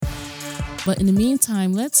But in the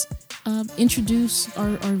meantime, let's introduce our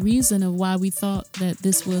reason of why we thought that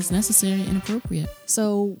this was necessary and appropriate.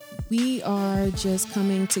 So we are just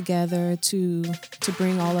coming together to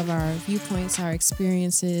bring all of our viewpoints, our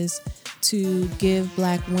experiences, to give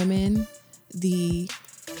Black women the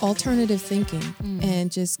alternative thinking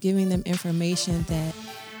and just giving them information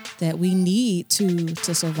that we need to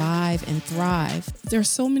survive and thrive. There are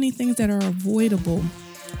so many things that are avoidable,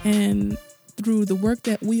 and through the work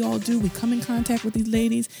that we all do, we come in contact with these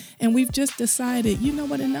ladies, and we've just decided, you know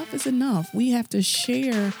what, enough is enough. We have to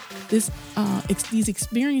share this, these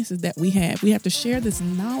experiences that we have. We have to share this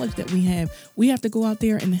knowledge that we have. We have to go out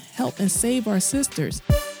there and help and save our sisters.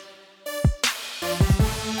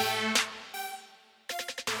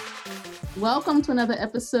 Welcome to another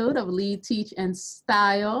episode of Lead, Teach, and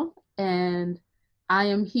Style. And I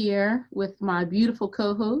am here with my beautiful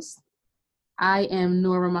co-host. I am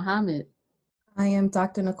Nora Muhammad. I am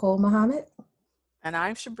Dr. Nicole Muhammad. And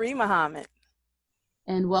I'm Shabri Muhammad.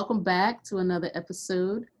 And welcome back to another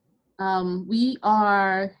episode. We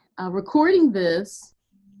are recording this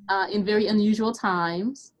in very unusual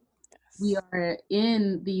times. Yes. We are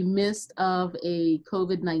in the midst of a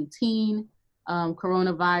COVID-19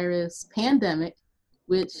 coronavirus pandemic,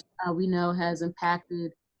 which we know has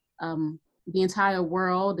impacted the entire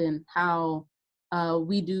world and how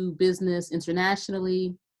we do business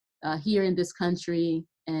internationally, here in this country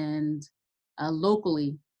and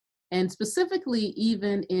locally, and specifically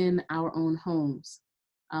even in our own homes.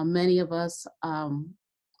 Many of us are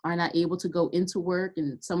not able to go into work,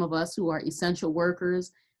 and some of us who are essential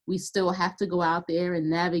workers, we still have to go out there and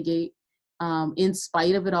navigate in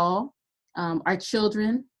spite of it all. Our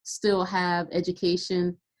children still have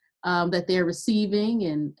education that they're receiving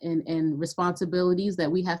and responsibilities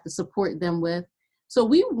that we have to support them with. So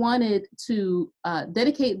we wanted to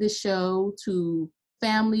dedicate this show to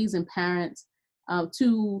families and parents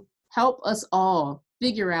to help us all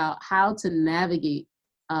figure out how to navigate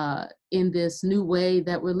in this new way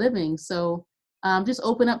that we're living. So just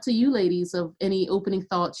open up to you ladies of any opening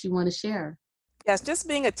thoughts you want to share. Yes, just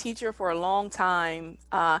being a teacher for a long time,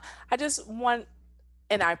 I just want,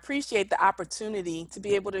 and I appreciate the opportunity to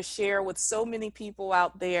be able to share with so many people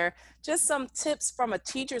out there just some tips from a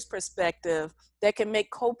teacher's perspective that can make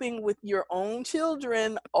coping with your own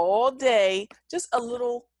children all day just a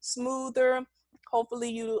little smoother. Hopefully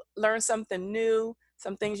you learn something new,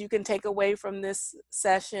 some things you can take away from this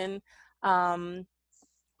session. My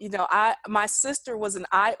sister was an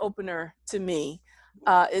eye-opener to me.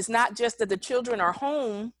 It's not just that the children are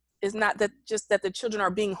home, it's not that just that the children are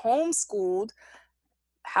being homeschooled.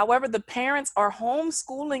 However, the parents are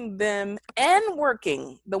homeschooling them and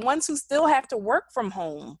working, the ones who still have to work from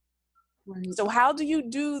home. Right. So how do you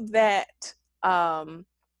do that?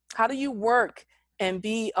 How do you work and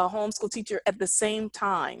be a homeschool teacher at the same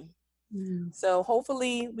time? So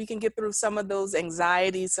hopefully we can get through some of those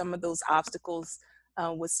anxieties, some of those obstacles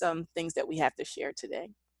with some things that we have to share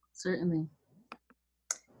today. Certainly.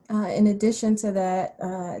 In addition to that,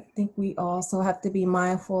 I think we also have to be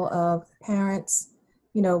mindful of parents.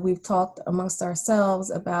 You know, we've talked amongst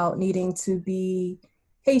ourselves about needing to be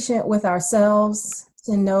patient with ourselves,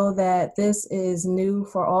 to know that this is new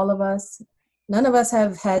for all of us. None of us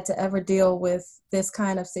have had to ever deal with this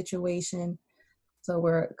kind of situation. So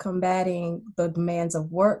we're combating the demands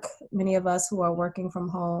of work, many of us who are working from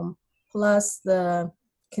home, plus the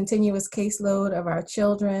continuous caseload of our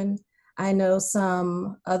children. I know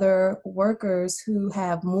some other workers who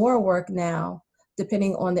have more work now,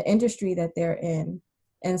 depending on the industry that they're in.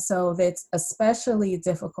 And so it's especially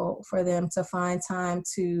difficult for them to find time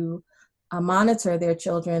to monitor their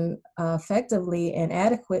children effectively and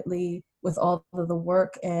adequately with all of the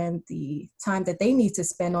work and the time that they need to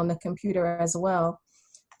spend on the computer as well.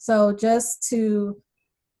 So just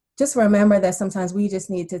remember that sometimes we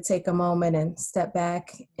just need to take a moment and step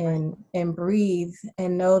back and breathe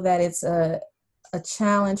and know that it's a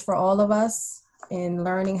challenge for all of us in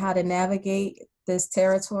learning how to navigate this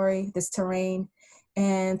territory, this terrain,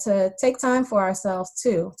 and to take time for ourselves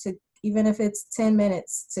too, to even if it's 10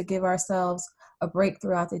 minutes, to give ourselves a break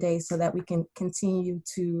throughout the day so that we can continue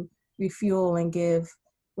to refuel and give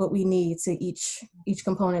what we need to each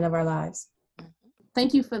component of our lives.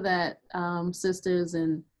 Thank you for that, sisters,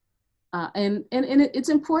 and it's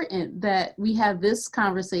important that we have this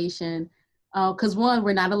conversation because one,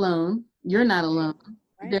 we're not alone. You're not alone.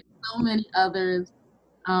 Right. There's so many others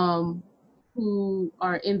who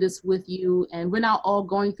are in this with you, and we're not all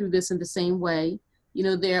going through this in the same way. You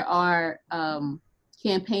know, there are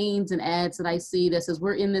campaigns and ads that I see that says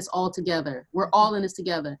we're in this all together. We're all in this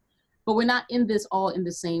together, but we're not in this all in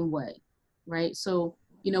the same way, right? So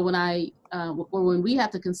you know, when we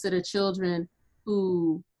have to consider children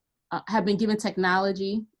who have been given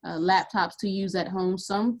technology, laptops to use at home.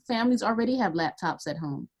 Some families already have laptops at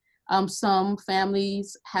home. Some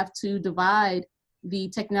families have to divide the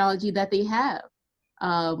technology that they have.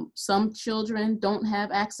 Some children don't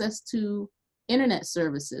have access to internet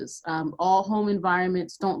services. All home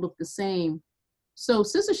environments don't look the same. So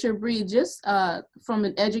Sister Shabri, just from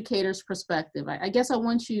an educator's perspective, I guess I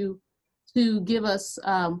want you to give us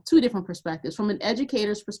two different perspectives. From an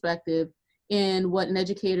educator's perspective, in what an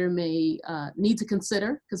educator may need to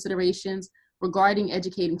considerations regarding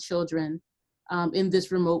educating children in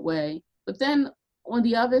this remote way. But then on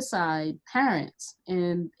the other side, parents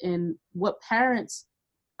and what parents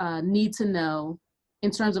need to know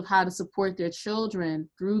in terms of how to support their children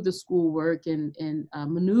through the schoolwork and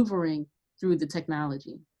maneuvering through the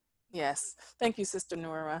technology. Yes, thank you, Sister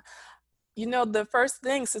Nora. You know, the first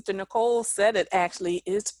thing, Sister Nicole said it actually,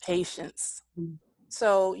 is patience. Mm-hmm.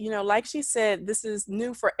 So, you know, like she said, this is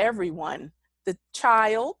new for everyone, the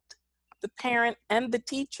child, the parent, and the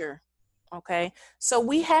teacher, okay? So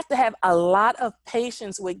we have to have a lot of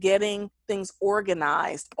patience with getting things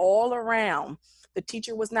organized all around. The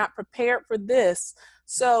teacher was not prepared for this,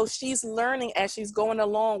 so she's learning as she's going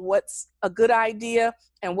along what's a good idea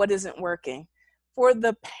and what isn't working. For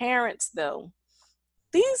the parents, though,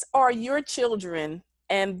 these are your children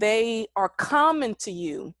and they are common to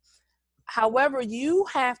you. However, you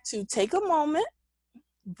have to take a moment,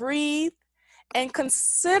 breathe, and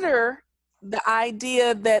consider the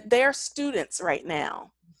idea that they're students right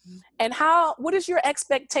now. Mm-hmm. And what is your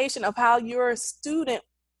expectation of how your student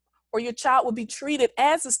or your child will be treated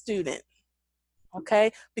as a student?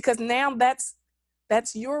 Okay, because now that's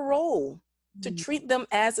your role, to treat them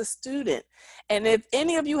as a student. And if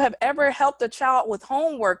any of you have ever helped a child with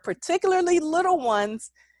homework, particularly little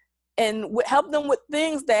ones, and help them with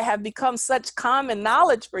things that have become such common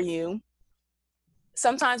knowledge for you,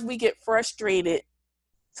 sometimes we get frustrated.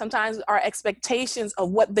 Sometimes our expectations of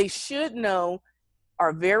what they should know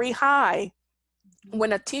are very high.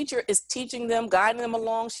 When a teacher is teaching them, guiding them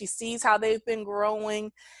along, she sees how they've been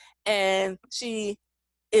growing, and she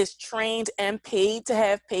is trained and paid to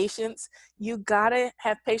have patience. You gotta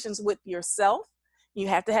have patience with yourself. You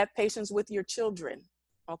have to have patience with your children.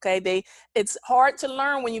 Okay, it's hard to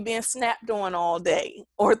learn when you're being snapped on all day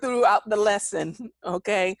or throughout the lesson.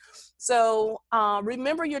 Okay, so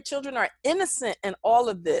remember, your children are innocent in all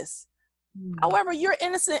of this. However, you're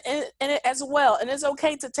innocent in it as well, and it's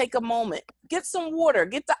okay to take a moment, get some water,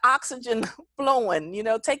 get the oxygen flowing, you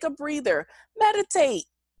know, take a breather, meditate.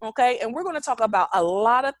 Okay, and we're going to talk about a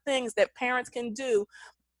lot of things that parents can do,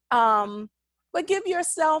 but give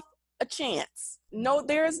yourself a chance. No,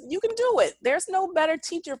 you can do it. There's no better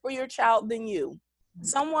teacher for your child than you.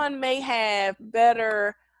 Someone may have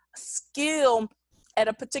better skill at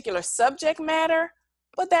a particular subject matter,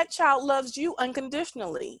 but that child loves you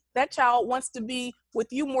unconditionally. That child wants to be with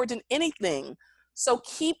you more than anything. So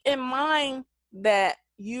keep in mind that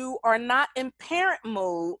you are not in parent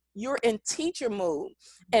mode, you're in teacher mode.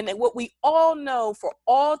 And what we all know for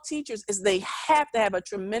all teachers is they have to have a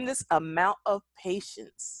tremendous amount of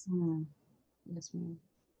patience. Yes, ma'am.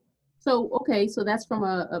 So, okay, so that's from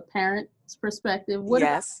a parent's perspective. What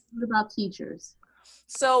about teachers?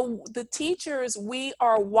 So the teachers, we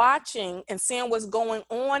are watching and seeing what's going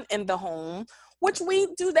on in the home, which we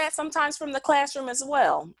do that sometimes from the classroom as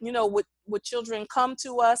well. You know, what children come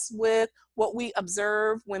to us with, what we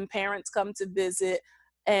observe when parents come to visit,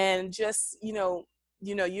 and just,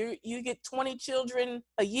 you get 20 children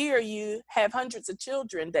a year, you have hundreds of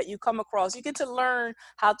children that you come across. You get to learn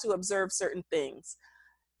how to observe certain things.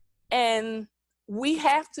 And we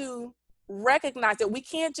have to recognize that we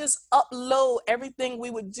can't just upload everything we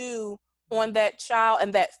would do on that child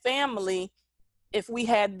and that family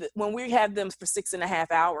when we had them for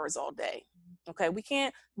 6.5 hours all day. Okay, we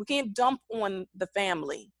can't dump on the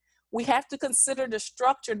family. We have to consider the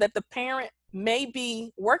structure that the parent may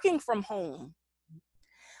be working from home.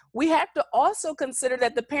 We have to also consider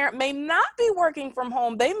that the parent may not be working from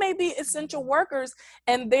home. They may be essential workers,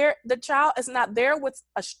 and the child is not there with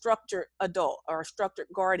a structured adult or a structured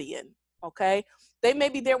guardian. Okay, they may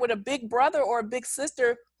be there with a big brother or a big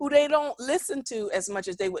sister who they don't listen to as much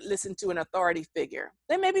as they would listen to an authority figure.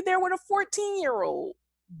 They may be there with a 14-year-old.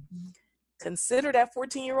 Mm-hmm. Consider that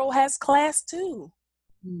 14-year-old has class too.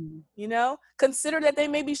 You know, consider that they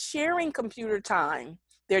may be sharing computer time.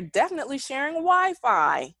 They're definitely sharing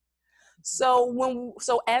Wi-Fi. So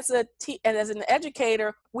as an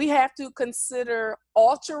educator, we have to consider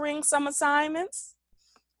altering some assignments.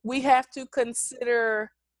 We have to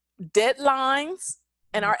consider deadlines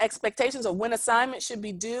and our expectations of when assignments should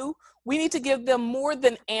be due, we need to give them more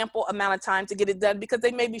than ample amount of time to get it done because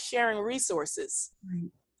they may be sharing resources.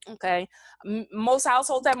 Right. Okay. Most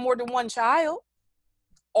households have more than one child.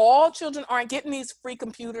 All children aren't getting these free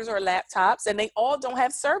computers or laptops, and they all don't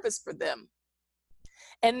have service for them.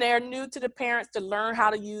 And they're new to the parents to learn how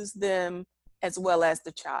to use them as well as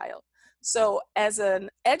the child. So as an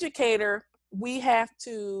educator, we have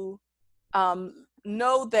to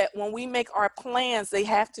know that when we make our plans, they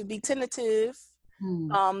have to be tentative.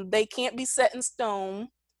 They can't be set in stone.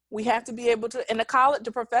 We have to be able to, and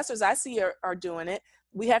the professors I see are doing it.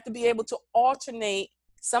 We have to be able to alternate,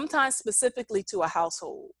 sometimes specifically to a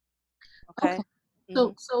household. Okay.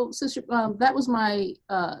 So Sister, that was my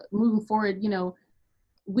moving forward.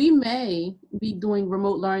 We may be doing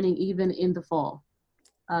remote learning even in the fall.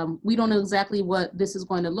 We don't know exactly what this is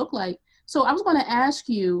going to look like. So I was going to ask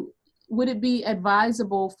you, would it be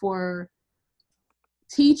advisable for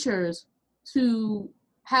teachers to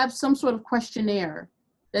have some sort of questionnaire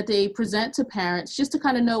that they present to parents just to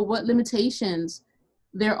kind of know what limitations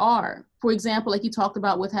there are? For example, like you talked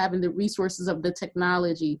about with having the resources of the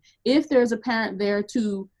technology. If there's a parent there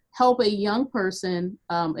to help a young person,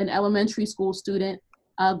 an elementary school student,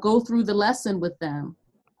 go through the lesson with them,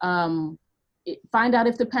 find out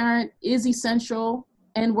if the parent is essential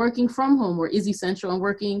and working from home, or is essential and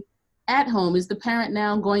working at home. Is the parent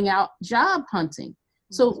now going out job hunting?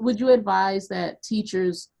 So would you advise that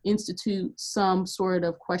teachers institute some sort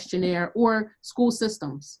of questionnaire, or school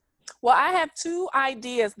systems? Well, I have two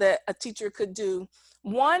ideas that a teacher could do.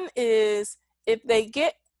 One is, if they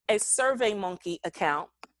get a SurveyMonkey account,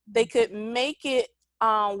 they could make it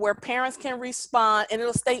where parents can respond, and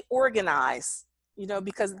it'll stay organized,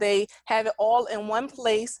 because they have it all in one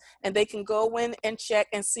place, and they can go in and check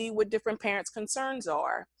and see what different parents' concerns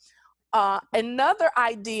are. Another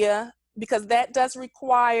idea, because that does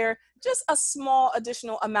require just a small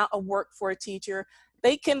additional amount of work for a teacher,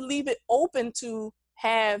 they can leave it open to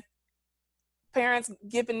have parents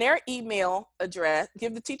given their email address,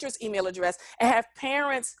 give the teacher's email address, and have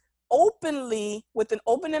parents openly, with an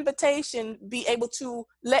open invitation, be able to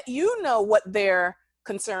let you know what their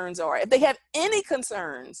concerns are. If they have any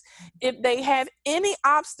concerns, if they have any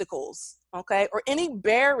obstacles, okay, or any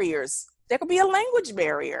barriers. There could be a language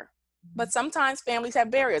barrier, but sometimes families have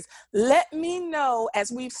barriers. Let me know, as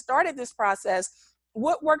we've started this process,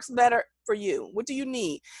 what works better for you? What do you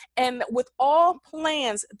need? And with all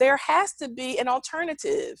plans, there has to be an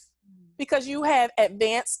alternative, because you have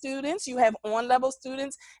advanced students, you have on-level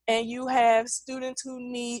students, and you have students who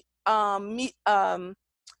need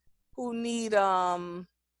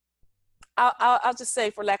I'll just say,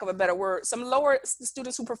 for lack of a better word, some lower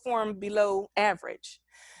students who perform below average.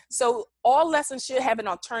 So all lessons should have an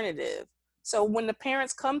alternative. So when the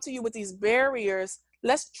parents come to you with these barriers,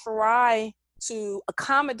 let's try to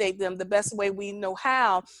accommodate them the best way we know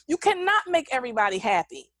how. You cannot make everybody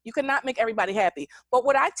happy. But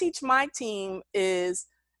what I teach my team is,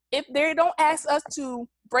 if they don't ask us to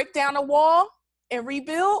break down a wall and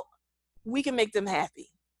rebuild, we can make them happy.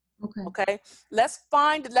 Okay. Let's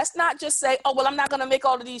not just say, oh, well, I'm not going to make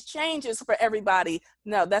all of these changes for everybody.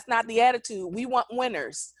 No, that's not the attitude. We want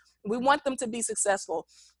winners. We want them to be successful.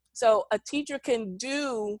 So a teacher can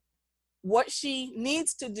do what she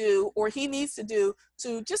needs to do, or he needs to do,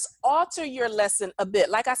 to just alter your lesson a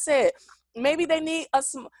bit. Like I said, maybe they need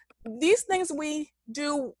these things we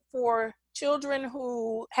do for children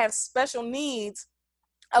who have special needs.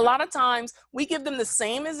 A lot of times we give them the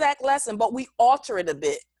same exact lesson, but we alter it a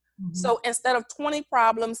bit. So instead of 20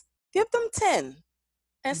 problems, give them 10.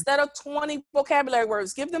 Instead of 20 vocabulary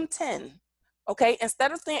words, give them 10. Okay.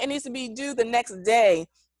 Instead of saying it needs to be due the next day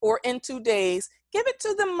or in 2 days, give it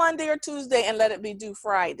to them Monday or Tuesday and let it be due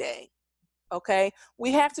Friday. Okay.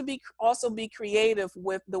 We have to also be creative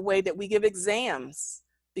with the way that we give exams,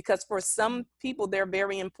 because for some people, they're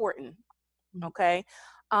very important. Okay.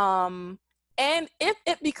 And if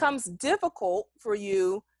it becomes difficult for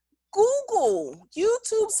you, Google,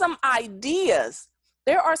 YouTube some ideas.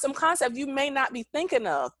 There are some concepts you may not be thinking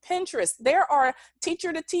of. Pinterest, there are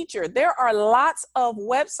Teacher to Teacher. There are lots of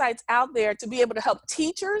websites out there to be able to help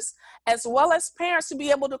teachers as well as parents to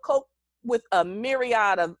be able to cope with a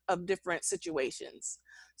myriad of different situations.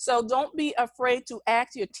 So don't be afraid to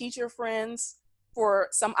ask your teacher friends for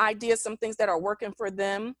some ideas, some things that are working for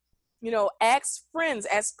them. Ask friends,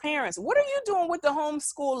 ask parents, what are you doing with the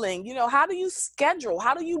homeschooling? How do you schedule?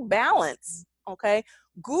 How do you balance? Okay.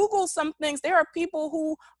 Google some things. There are people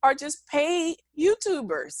who are just paid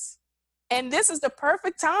YouTubers, and this is the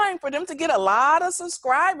perfect time for them to get a lot of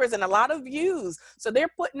subscribers and a lot of views. So they're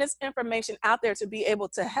putting this information out there to be able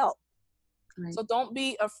to help. Right. So don't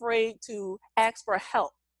be afraid to ask for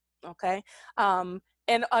help, okay?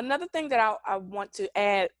 And another thing that I want to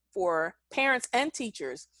add for parents and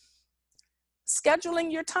teachers,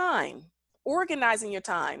 scheduling your time, organizing your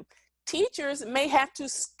time. Teachers may have to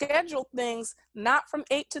schedule things not from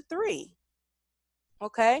 8 to 3,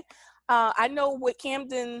 okay? I know with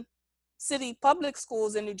Camden City Public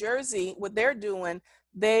Schools in New Jersey, what they're doing,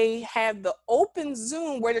 they have the open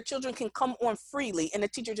Zoom where the children can come on freely, and the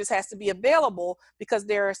teacher just has to be available because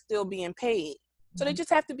they're still being paid. So they just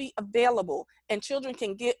have to be available, and children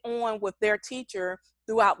can get on with their teacher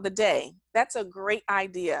throughout the day. That's a great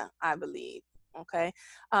idea, I believe. Okay.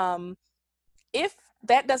 If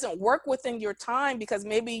that doesn't work within your time because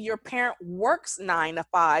maybe your parent works 9 to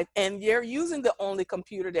 5 and you're using the only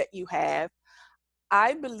computer that you have,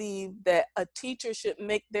 I believe that a teacher should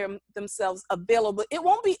make themselves available. It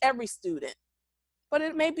won't be every student, but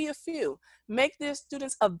it may be a few. Make their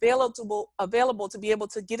students available to be able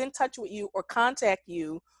to get in touch with you or contact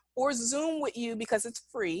you or Zoom with you because it's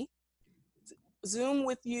free. Zoom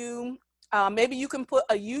with you. Maybe you can put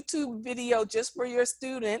a YouTube video just for your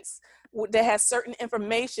students that has certain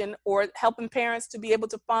information, or helping parents to be able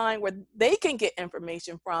to find where they can get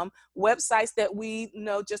information from, websites that we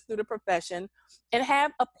know just through the profession, and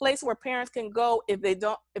have a place where parents can go if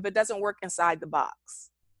it doesn't work inside the box.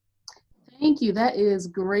 Thank you. That is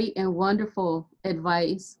great and wonderful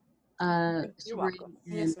advice. You're welcome.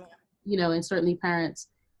 Yes, ma'am. You know, and certainly parents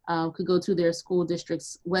could go to their school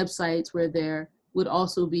district's websites where there would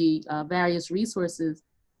also be various resources.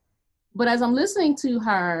 But as I'm listening to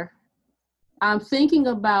her, I'm thinking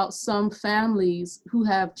about some families who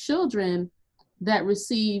have children that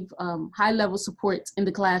receive high-level support in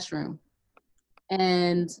the classroom.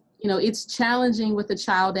 And, you know, it's challenging with a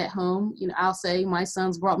child at home. You know, I'll say my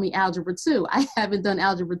son's brought me Algebra 2. I haven't done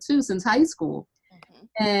Algebra 2 since high school.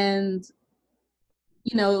 Mm-hmm. And,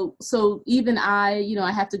 you know, so even I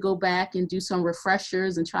have to go back and do some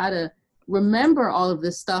refreshers and try to remember all of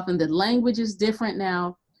this stuff, and the language is different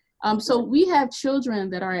now. So we have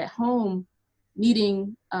children that are at home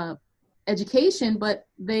needing education, but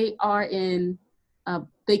they are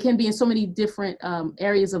they can be in so many different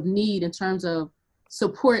areas of need in terms of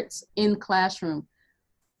supports in classroom.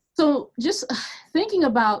 So just thinking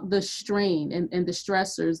about the strain and the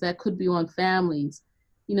stressors that could be on families,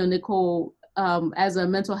 you know, Nicole, as a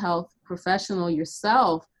mental health professional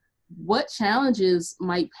yourself, what challenges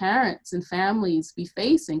might parents and families be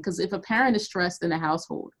facing? Because if a parent is stressed in a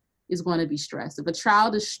household, is going to be stressed. If a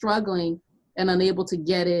child is struggling and unable to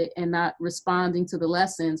get it and not responding to the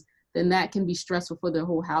lessons, then that can be stressful for the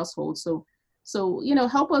whole household. So you know,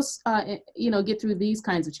 help us, get through these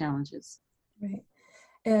kinds of challenges. Right.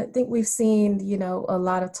 And I think we've seen, you know, a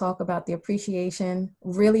lot of talk about the appreciation,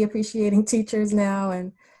 really appreciating teachers now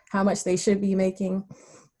and how much they should be making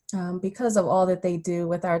because of all that they do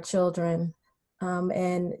with our children.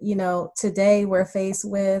 And, you know, today we're faced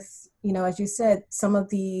with, you know, as you said, some of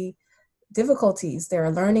the difficulties. There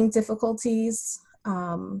are learning difficulties,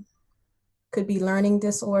 could be learning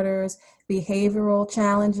disorders, behavioral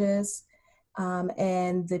challenges,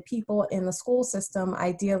 and the people in the school system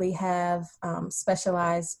ideally have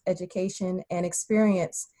specialized education and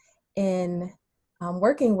experience in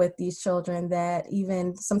working with these children that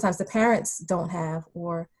even sometimes the parents don't have,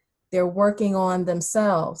 or they're working on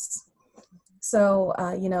themselves. So,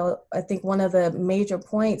 you know, I think one of the major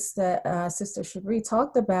points that Sister Shabri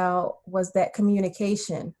talked about was that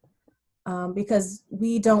communication, because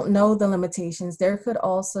we don't know the limitations. There could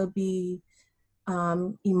also be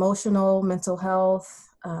emotional, mental health,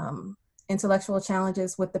 intellectual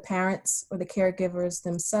challenges with the parents or the caregivers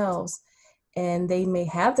themselves. And they may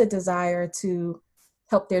have the desire to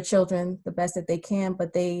help their children the best that they can,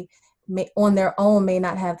 but they may on their own may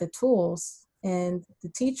not have the tools. And the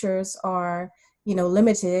teachers are, you know,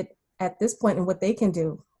 limited at this point in what they can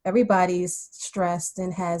do. Everybody's stressed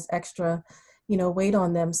and has extra, you know, weight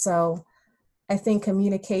on them. So I think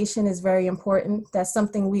communication is very important. That's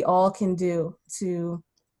something we all can do to,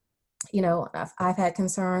 you know, I've had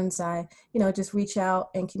concerns. I, you know, just reach out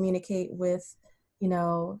and communicate with, you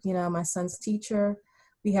know, my son's teacher.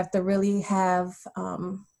 We have to really have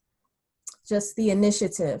just the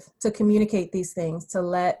initiative to communicate these things, to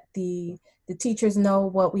let the teachers know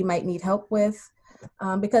what we might need help with.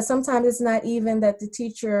 Because sometimes it's not even that the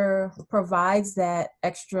teacher provides that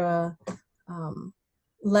extra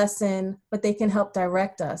lesson, but they can help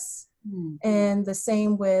direct us. Mm-hmm. And the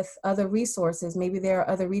same with other resources. Maybe there are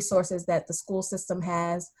other resources that the school system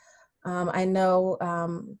has. I know,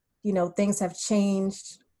 you know, things have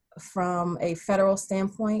changed from a federal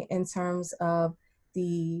standpoint in terms of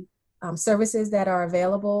the services that are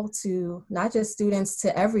available to not just students,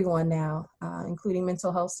 to everyone now, including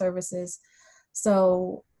mental health services.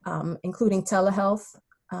 So including telehealth,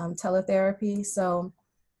 teletherapy. So,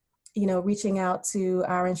 reaching out to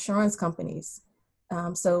our insurance companies.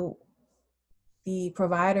 So the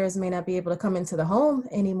providers may not be able to come into the home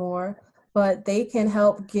anymore, but they can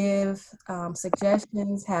help give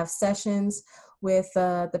suggestions, have sessions with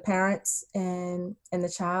the parents and the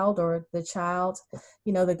child, or the child.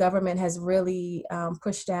 The government has really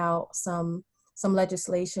pushed out some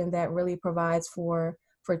legislation that really provides for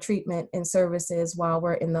treatment and services while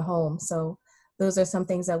we're in the home. So those are some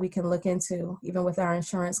things that we can look into, even with our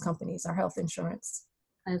insurance companies, our health insurance.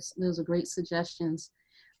 Those are great suggestions.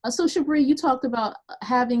 So Shabri, you talked about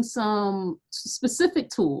having some specific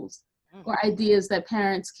tools or ideas that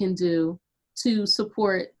parents can do to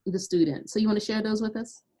support the student. So you want to share those with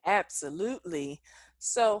us? Absolutely.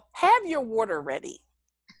 So have your water ready.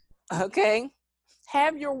 Okay?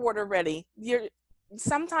 Have your water ready.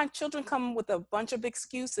 Sometimes children come with a bunch of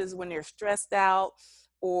excuses when they're stressed out,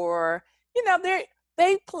 or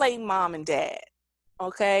they play mom and dad.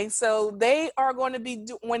 Okay, so they are going to be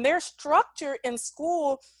when they're structured in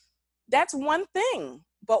school, that's one thing.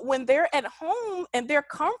 But when they're at home and they're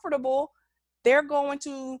comfortable, they're going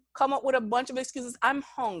to come up with a bunch of excuses. I'm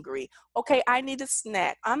hungry. Okay, I need a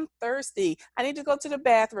snack. I'm thirsty. I need to go to the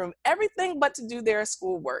bathroom. Everything but to do their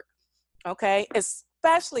schoolwork. Okay,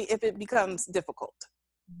 especially if it becomes difficult.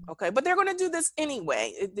 Okay, but they're going to do this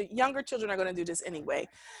anyway. The younger children are going to do this anyway.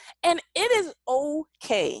 And it is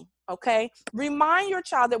okay. Okay, remind your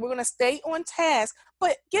child that we're going to stay on task,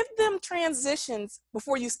 but give them transitions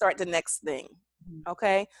before you start the next thing.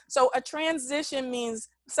 Okay, so a transition means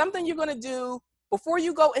something you're going to do before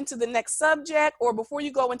you go into the next subject or before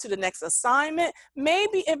you go into the next assignment.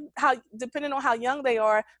 Maybe depending on how young they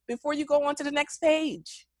are, before you go on to the next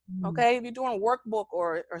page. Okay, if you're doing a workbook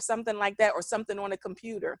or something like that, or something on a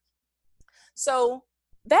computer. So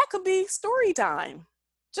that could be story time.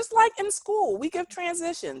 Just like in school, we give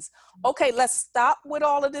transitions. Okay, let's stop with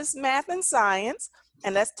all of this math and science,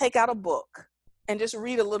 and let's take out a book and just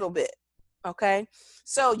read a little bit. Okay,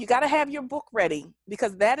 so you got to have your book ready,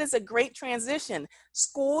 because that is a great transition.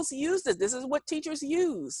 Schools use this. This is what teachers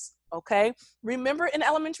use. Okay, remember in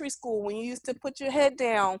elementary school when you used to put your head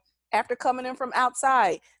down after coming in from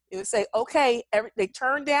outside, it would say, okay, they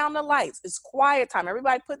turn down the lights. It's quiet time.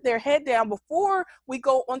 Everybody put their head down before we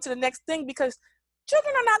go on to the next thing, because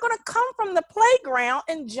children are not going to come from the playground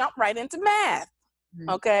and jump right into math.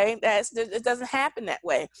 Okay, it doesn't happen that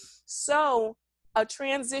way. So a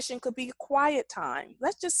transition could be quiet time.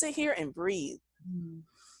 Let's just sit here and breathe.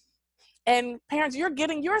 And parents, you're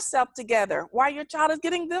getting yourself together while your child is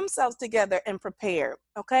getting themselves together and prepared.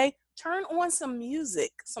 Okay, turn on some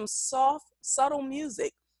music, some soft, subtle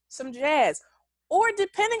music, some jazz, or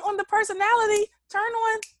depending on the personality, turn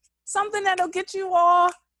on something that'll get you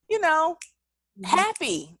all,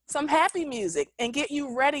 happy, some happy music, and get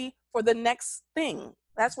you ready for the next thing.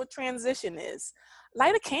 That's what transition is.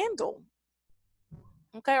 Light a candle.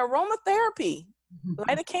 Okay, aromatherapy.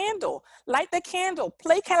 Light a candle. Light the candle.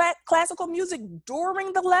 Play classical music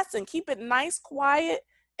during the lesson. Keep it nice, quiet,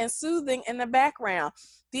 and soothing in the background.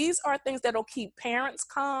 These are things that will keep parents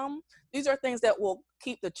calm. These are things that will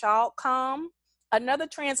keep the child calm. Another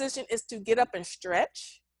transition is to get up and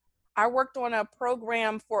stretch. I worked on a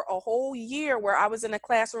program for a whole year where I was in a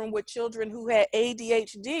classroom with children who had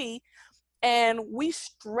ADHD, and we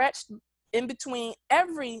stretched in between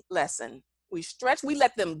every lesson. We stretched, we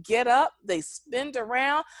let them get up, they spinned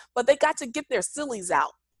around, but they got to get their sillies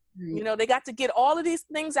out. They got to get all of these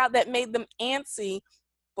things out that made them antsy,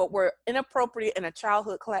 but were inappropriate in a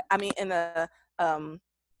childhood class. In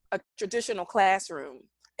a traditional classroom.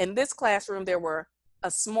 In this classroom, there were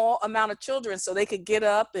a small amount of children, so they could get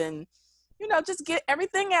up and, just get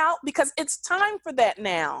everything out, because it's time for that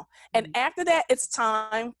now. And after that, it's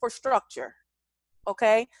time for structure.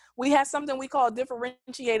 Okay, we have something we call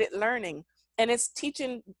differentiated learning, and it's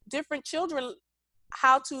teaching different children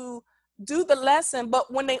how to do the lesson,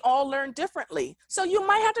 but when they all learn differently. So you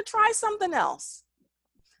might have to try something else.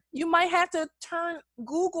 You might have to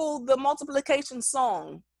Google the multiplication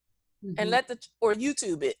song and or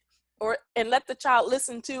YouTube it, and let the child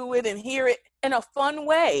listen to it and hear it in a fun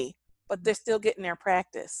way, but they're still getting their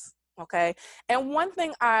practice. Okay, and one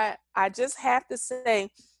thing I just have to say,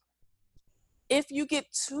 if you get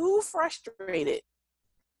too frustrated,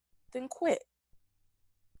 then quit.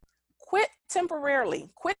 Quit temporarily.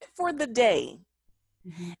 Quit for the day.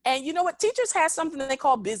 And you know what? Teachers have something that they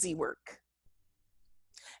call busy work.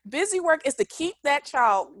 Busy work is to keep that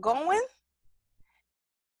child going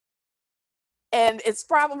And it's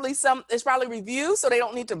probably review, so they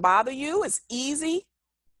don't need to bother you. It's easy,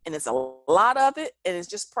 and it's a lot of it, and it's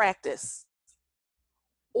just practice.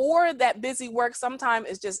 Or that busy work sometimes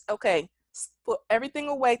is just, okay, put everything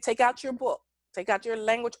away, take out your book, take out your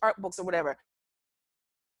language art books or whatever.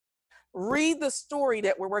 Read the story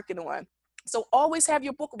that we're working on. So always have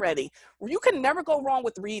your book ready. You can never go wrong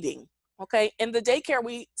with reading. Okay, in the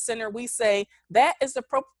daycare center, we say that is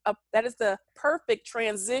the perfect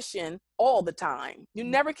transition all the time. You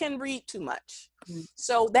never can read too much.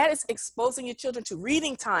 So that is exposing your children to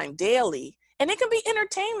reading time daily. And it can be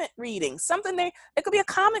entertainment reading, it could be a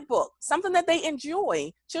comic book, something that they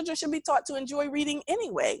enjoy. Children should be taught to enjoy reading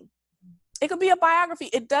anyway. It could be a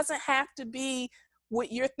biography. It doesn't have to be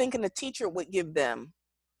what you're thinking the teacher would give them.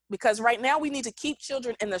 Because right now we need to keep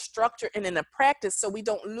children in the structure and in the practice so we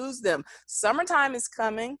don't lose them. Summertime is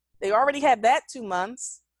coming. They already had that 2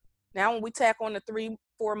 months. Now when we tack on the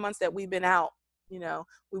 3-4 months that we've been out, we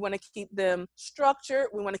want to keep them structured.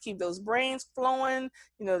 We want to keep those brains flowing,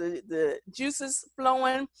 the juices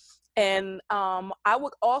flowing. And I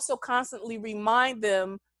would also constantly remind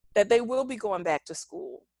them that they will be going back to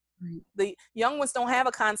school. Right. The young ones don't have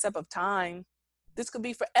a concept of time. This could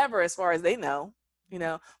be forever as far as they know.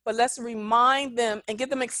 But let's remind them and get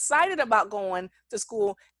them excited about going to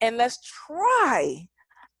school, and let's try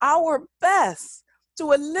our best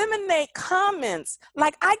to eliminate comments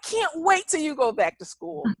like, I can't wait till you go back to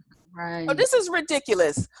school. Right. Oh, this is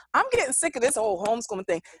ridiculous. I'm getting sick of this whole homeschooling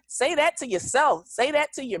thing. Say that to yourself. Say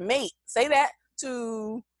that to your mate. Say that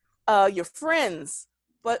to your friends.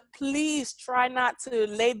 But please try not to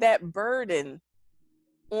lay that burden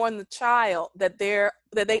on the child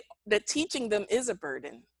that teaching them is a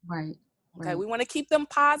burden. Right. Okay. We want to keep them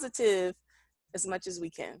positive as much as we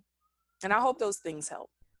can. And I hope those things help.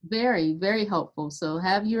 Very, very helpful. So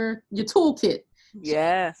have your toolkit.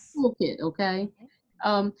 Yes. Toolkit. Okay.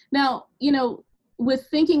 Now, with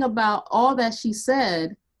thinking about all that she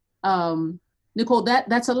said, Nicole,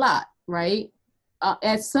 that's a lot, right?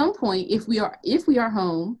 At some point, if we are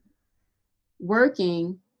home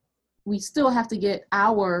working, we still have to get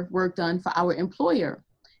our work done for our employer.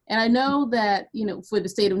 And I know that, for the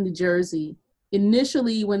state of New Jersey,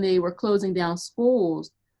 initially when they were closing down schools,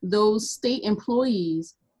 those state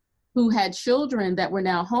employees who had children that were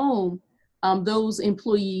now home, those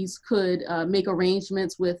employees could make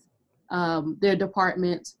arrangements with their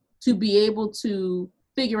department to be able to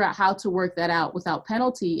figure out how to work that out without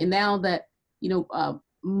penalty. And now that,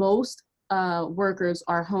 most workers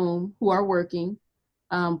are home who are working,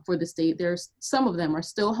 for the state, some of them are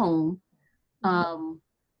still home.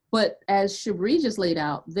 But as Shabri just laid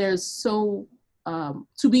out, there's to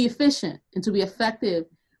be efficient and to be effective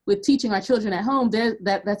with teaching our children at home,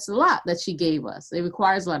 that's a lot that she gave us. It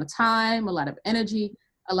requires a lot of time, a lot of energy,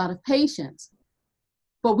 a lot of patience.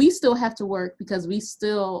 But we still have to work because we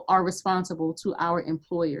still are responsible to our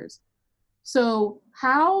employers. So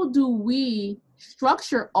how do we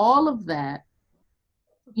structure all of that?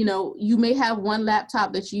 You may have one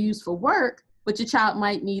laptop that you use for work, but your child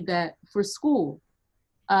might need that for school.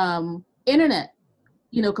 Internet,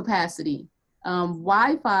 capacity,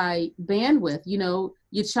 Wi-Fi bandwidth,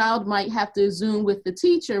 your child might have to Zoom with the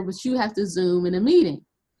teacher, but you have to Zoom in a meeting.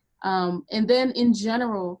 And then in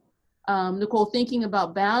general, Nicole, thinking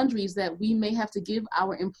about boundaries that we may have to give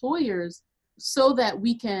our employers so that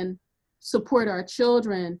we can support our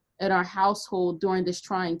children and our household during this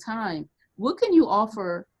trying time. What can you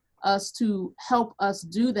offer us to help us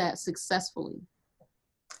do that successfully?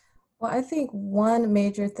 Well, I think one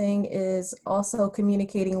major thing is also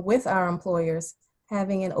communicating with our employers,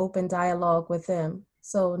 having an open dialogue with them.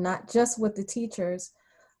 So not just with the teachers,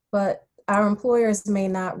 but our employers may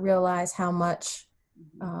not realize how much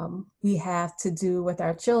we have to do with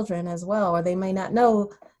our children as well, or they may not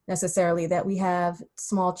know necessarily that we have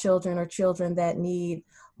small children or children that need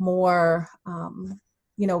more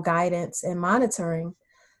guidance and monitoring.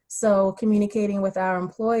 So communicating with our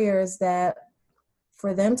employers that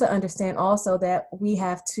for them to understand also that we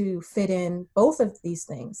have to fit in both of these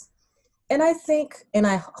things. And I think, and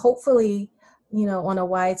I hopefully, on a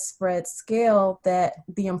widespread scale, that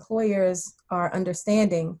the employers are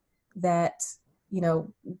understanding that,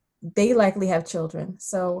 they likely have children.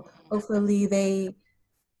 So hopefully they,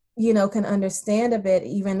 can understand a bit,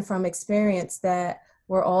 even from experience, that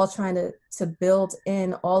we're all trying to build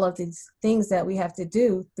in all of these things that we have to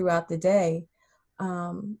do throughout the day.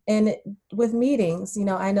 And with meetings,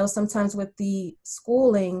 I know sometimes with the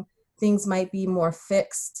schooling, things might be more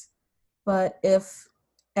fixed, but if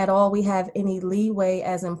at all we have any leeway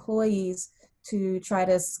as employees to try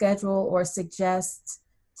to schedule or suggest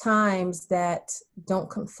times that don't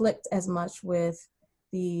conflict as much with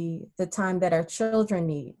the time that our children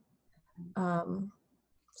need.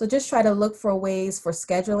 So just try to look for ways for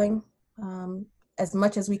scheduling, as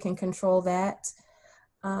much as we can control that.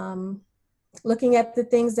 Looking at the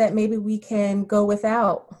things that maybe we can go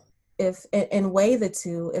without, if and weigh the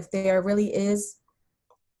two. If there really is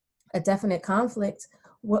a definite conflict,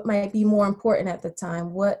 what might be more important at the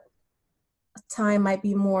time? What time might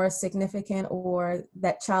be more significant, or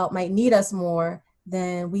that child might need us more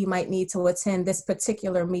than we might need to attend this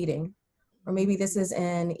particular meeting? Or maybe this is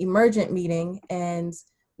an emergent meeting and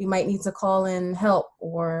we might need to call in help,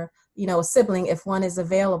 or, you know, a sibling if one is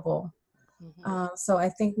available. So I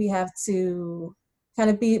think we have to kind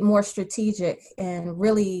of be more strategic, and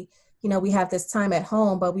really, you know, we have this time at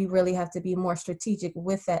home, but we really have to be more strategic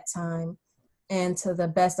with that time, and to the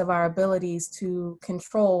best of our abilities to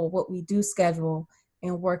control what we do schedule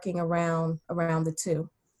and working around the two.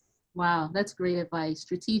 Wow, that's great advice.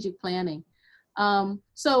 Strategic planning.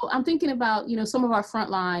 So I'm thinking about, you know, some of our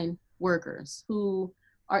frontline workers who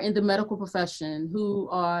are in the medical profession, who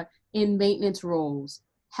are in maintenance roles,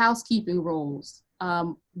 housekeeping roles,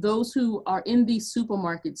 those who are in these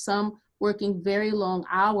supermarkets, some working very long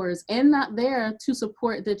hours and not there to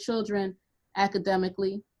support their children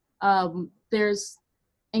academically. There's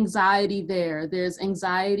anxiety there. There's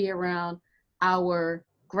anxiety around our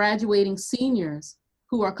graduating seniors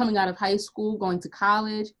who are coming out of high school, going to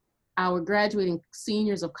college, our graduating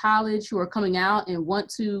seniors of college who are coming out and want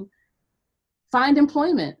to find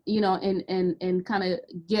employment, you know, and kind of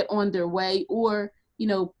get on their way, or, you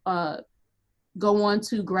know, go on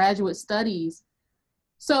to graduate studies.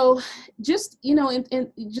 So just, you know,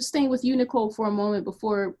 and just staying with you, Nicole, for a moment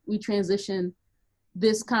before we transition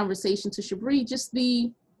this conversation to Shabri, just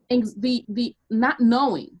the not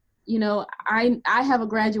knowing, you know, I have a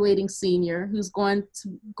graduating senior who's going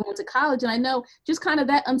to college, and I know just kind of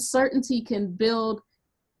that uncertainty can build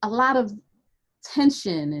a lot of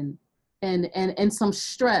tension and some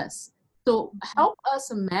stress. So help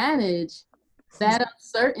us manage that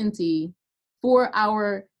uncertainty for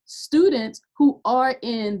our students who are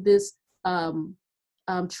in this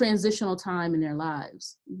transitional time in their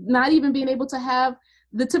lives, not even being able to have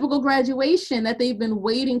the typical graduation that they've been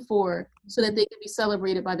waiting for so that they can be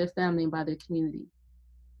celebrated by their family and by their community.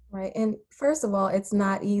 Right. And first of all, it's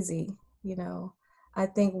not easy. You know, I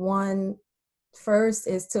think one first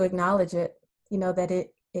is to acknowledge it, you know, that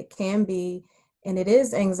it can be, and it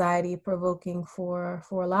is anxiety provoking for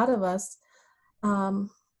a lot of us.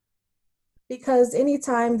 Because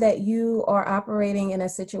anytime that you are operating in a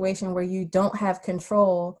situation where you don't have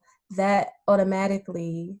control, that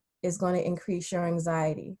automatically is going to increase your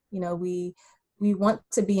anxiety. You know, we want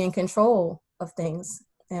to be in control of things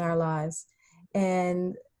in our lives.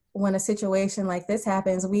 And when a situation like this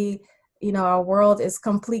happens, our world is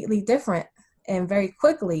completely different, and very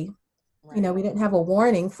quickly, right. You know, we didn't have a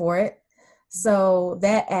warning for it. So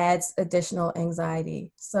that adds additional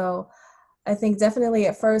anxiety. So I think definitely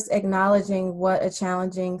at first acknowledging what a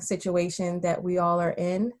challenging situation that we all are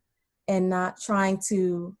in, and not trying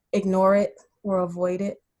to ignore it or avoid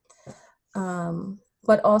it,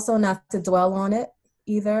 but also not to dwell on it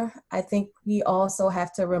either. I think we also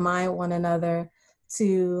have to remind one another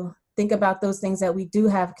to think about those things that we do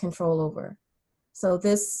have control over. So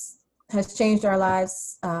this has changed our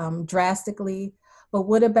lives drastically, but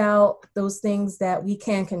what about those things that we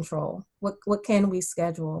can control? What can we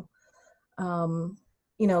schedule?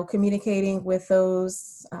 You know, communicating with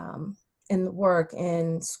those in work,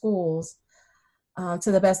 in schools,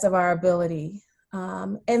 to the best of our ability,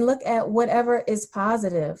 and look at whatever is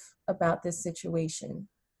positive about this situation.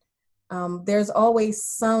 There's always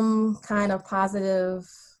some kind of positive,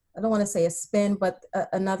 I don't want to say a spin, but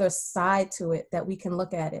another side to it that we can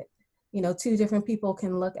look at it. You know, two different people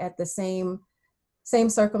can look at the same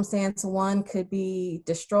circumstance. One could be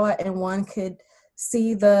distraught, and one could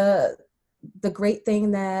see the great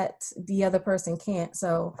thing that the other person can't.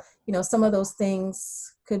 So, you know, some of those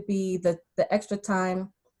things could be the extra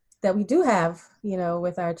time that we do have, you know,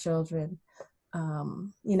 with our children,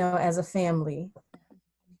 you know, as a family.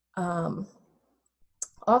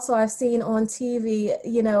 Also, I've seen on TV,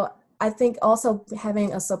 you know, I think also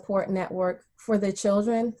having a support network for the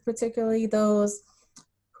children, particularly those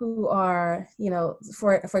who are, you know,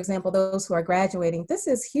 for example, those who are graduating, this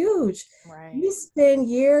is huge. Right. You spend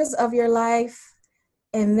years of your life,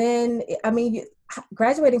 and then, I mean,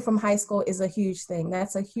 graduating from high school is a huge thing.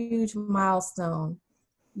 That's a huge milestone.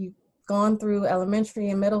 You've gone through elementary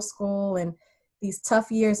and middle school and these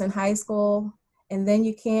tough years in high school, and then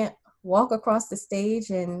you can't walk across the stage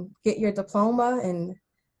and get your diploma, and,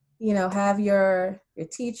 have your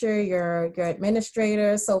teacher, your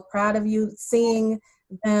administrator so proud of you, seeing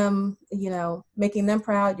them, making them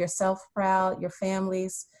proud, yourself proud, your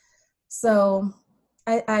families. So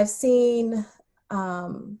I've seen,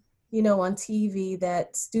 on TV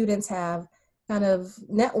that students have kind of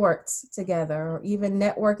networked together, or even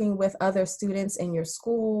networking with other students in your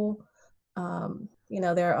school.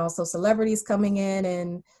 There are also celebrities coming in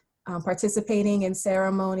and participating in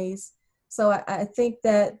ceremonies. So I think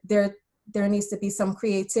that there needs to be some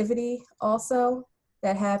creativity also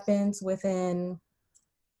that happens within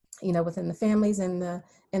the families and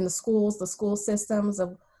the schools, the school systems,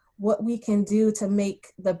 of what we can do to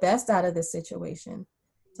make the best out of this situation.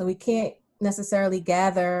 So we can't necessarily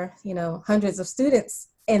gather, hundreds of students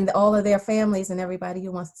and all of their families and everybody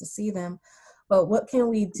who wants to see them. But what can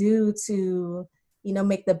we do to,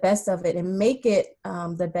 make the best of it and make it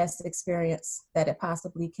the best experience that it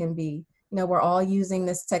possibly can be? We're all using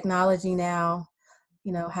this technology now.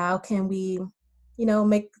 How can we,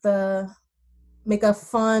 make a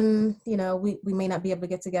fun, we may not be able to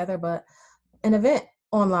get together, but an event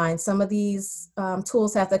online. Some of these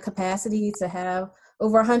tools have the capacity to have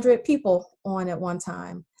over 100 people on at one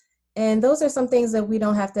time. And those are some things that we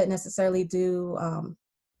don't have to necessarily do,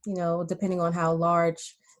 depending on how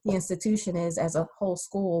large the institution is as a whole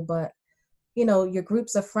school, but, your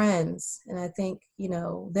groups of friends. And I think,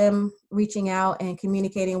 them reaching out and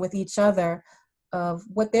communicating with each other of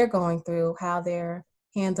what they're going through, how they're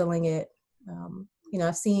handling it.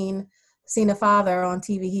 I've seen a father on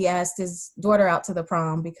TV. He asked his daughter out to the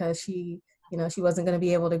prom because she wasn't going to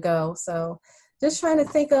be able to go. So just trying to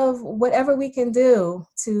think of whatever we can do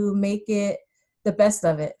to make it the best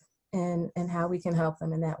of it, and how we can help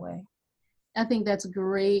them in that way. I think that's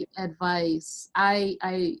great advice. I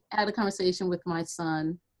had a conversation with my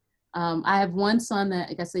son. I have one son that,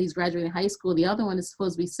 like I said, he's graduating high school. The other one is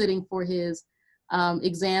supposed to be sitting for his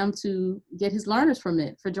exam to get his learner's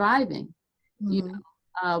permit for driving.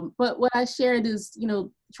 Mm-hmm. But what I shared is,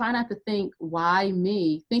 try not to think, why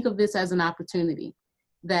me? Think of this as an opportunity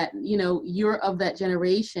that, you're of that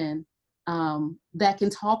generation that can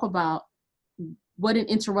talk about what an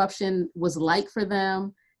interruption was like for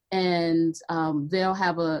them. And they'll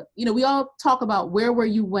have we all talk about where were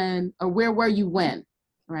you when, or where were you when,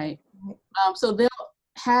 right? So they'll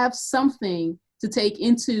have something to take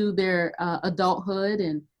into their adulthood,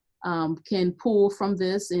 and can pull from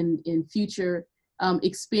this in future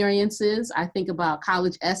experiences. I think about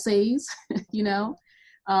college essays,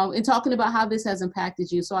 and talking about how this has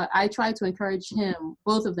impacted you. So I try to encourage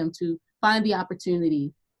both of them, to find the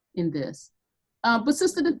opportunity in this. But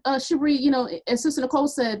Sister Cherie, as Sister Nicole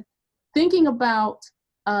said, thinking about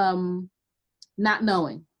not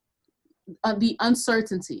knowing, the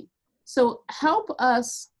uncertainty. So help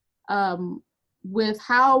us with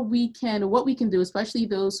what we can do, especially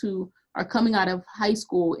those who are coming out of high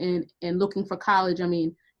school and looking for college. I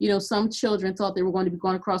mean, some children thought they were going to be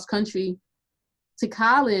going across country to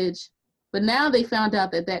college, but now they found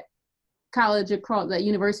out that that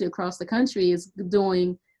university across the country is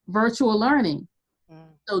doing virtual learning.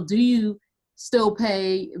 So do you still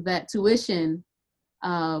pay that tuition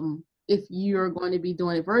if you're going to be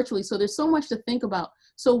doing it virtually? So there's so much to think about.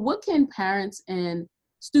 So what can parents and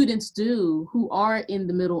students do who are in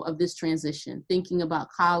the middle of this transition, thinking about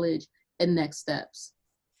college and next steps?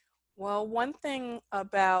 Well, one thing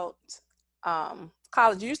about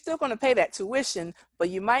college, you're still going to pay that tuition, but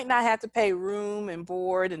you might not have to pay room and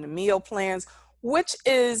board and the meal plans, which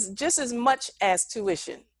is just as much as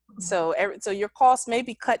tuition. So your costs may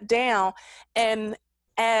be cut down. And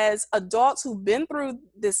as adults who've been through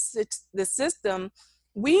this system,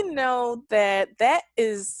 we know that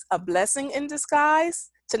is a blessing in disguise,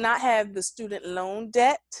 to not have the student loan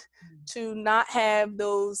debt, to not have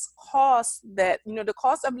those costs that, the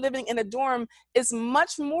cost of living in a dorm is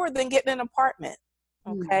much more than getting an apartment.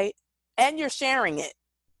 Okay. And you're sharing it.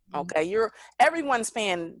 Okay. Everyone's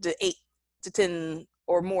paying the $8,000 to $10,000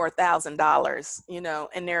 or more $1,000,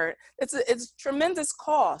 and it's tremendous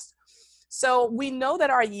cost. So we know that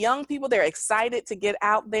our young people, they're excited to get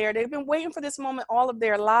out there. They've been waiting for this moment all of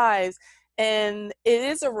their lives, and it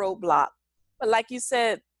is a roadblock. But like you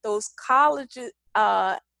said, those college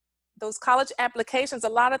applications, a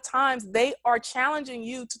lot of times they are challenging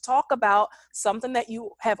you to talk about something that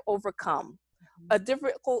you have overcome, a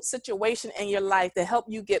difficult situation in your life, to help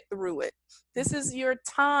you get through it. This is your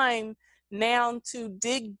time now to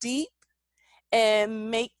dig deep and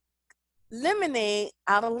make lemonade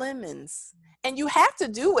out of lemons. And you have to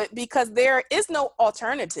do it because there is no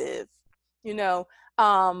alternative.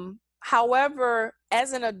 However,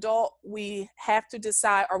 as an adult, we have to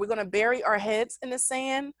decide, are we going to bury our heads in the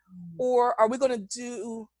sand, or are we going to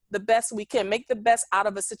do the best we can, make the best out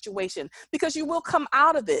of a situation? Because you will come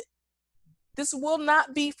out of it. This will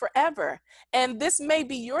not be forever. And this may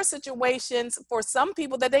be your situations for some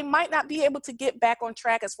people, that they might not be able to get back on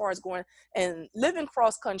track as far as going and living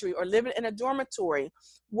cross country or living in a dormitory.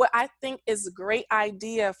 What I think is a great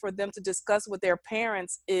idea for them to discuss with their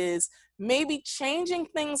parents is maybe changing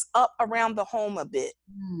things up around the home a bit.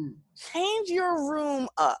 Change your room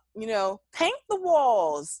up, paint the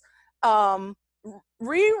walls,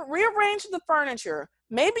 rearrange the furniture.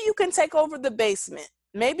 Maybe you can take over the basement.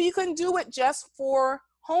 Maybe you can do it just for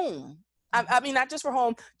home. I mean, not just for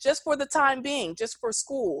home, just for the time being, just for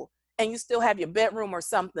school, and you still have your bedroom or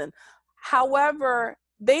something. However,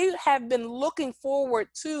 they have been looking forward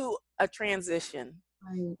to a transition.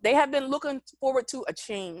 Right. They have been looking forward to a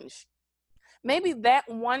change. Maybe that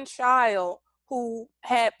one child who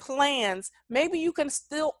had plans, maybe you can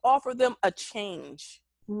still offer them a change.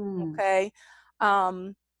 Okay.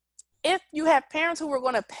 If you have parents who are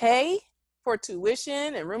going to pay for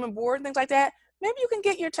tuition and room and board and things like that, maybe you can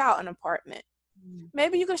get your child an apartment.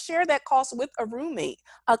 Maybe you can share that cost with a roommate,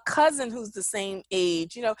 a cousin who's the same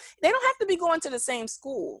age. They don't have to be going to the same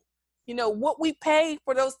school. What we pay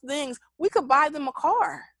for those things, we could buy them a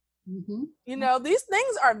car. These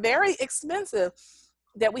things are very expensive,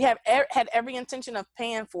 that we have had every intention of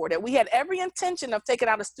paying for, that we had every intention of taking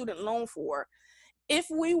out a student loan for. If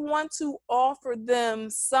we want to offer them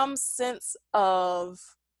some sense of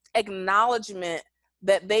acknowledgement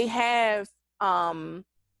that they have come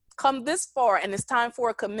this far and it's time for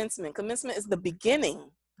a commencement. Commencement is the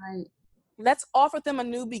beginning. Right. Let's offer them a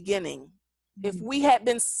new beginning. If we had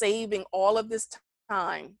been saving all of this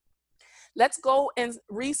time, let's go and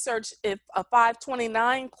research if a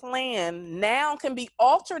 529 plan now can be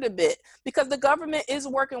altered a bit, because the government is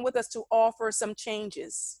working with us to offer some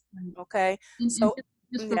changes. Okay. So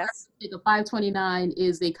just for yes. the 529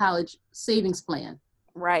 is a college savings plan.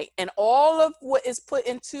 Right. And all of what is put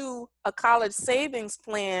into a college savings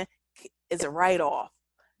plan is a write-off.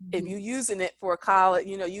 If you're using it for a college,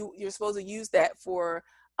 you're supposed to use that for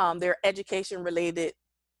their education related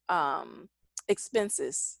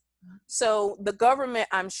expenses. So the government,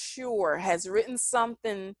 I'm sure, has written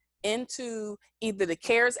something into either the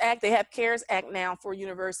CARES Act. They have CARES Act now for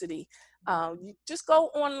university. You just go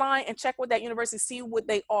online and check with that university, see what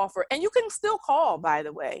they offer. And you can still call, by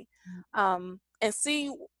the way, and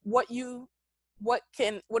see what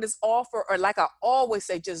is offered. Or like I always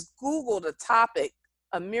say, just Google the topic.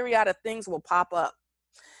 A myriad of things will pop up.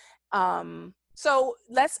 So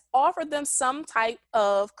let's offer them some type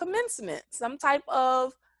of commencement, some type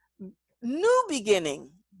of new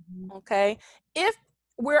beginning. Okay. If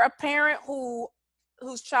we're a parent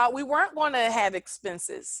whose child, we weren't going to have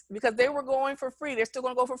expenses because they were going for free, they're still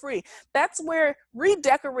going to go for free. That's where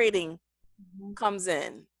redecorating comes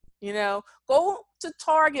in. Go to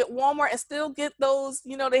Target, Walmart, and still get those,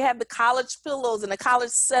 they have the college pillows and the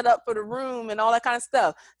college setup for the room and all that kind of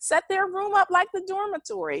stuff. Set their room up like the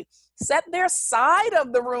dormitory. Set their side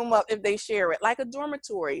of the room up if they share it like a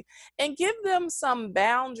dormitory, and give them some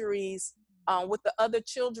boundaries with the other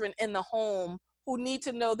children in the home who need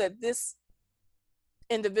to know that this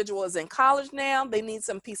individual is in college now. They need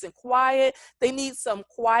some peace and quiet. They need some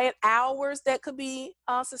quiet hours that could be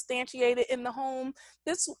substantiated in the home.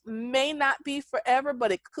 This may not be forever,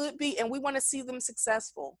 but it could be, and we want to see them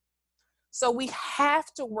successful. So we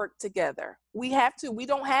have to work together. We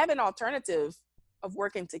don't have an alternative of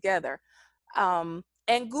working together. And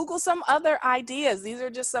Google some other ideas. These are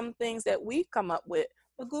just some things that we've come up with,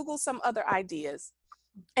 but Google some other ideas.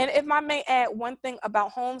 And if I may add one thing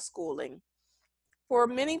about homeschooling, for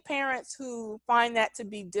many parents who find that to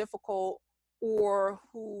be difficult, or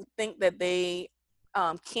who think that they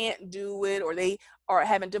can't do it, or they are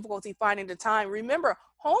having difficulty finding the time, remember,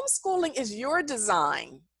 homeschooling is your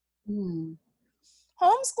design.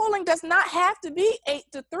 Homeschooling does not have to be 8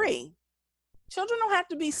 to 3. Children don't have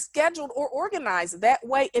to be scheduled or organized that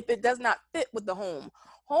way if it does not fit with the home.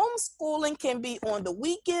 Homeschooling can be on the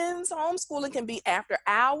weekends. Homeschooling can be after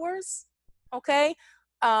hours. Okay.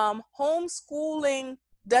 Homeschooling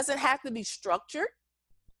doesn't have to be structured.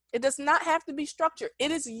 It does not have to be structured.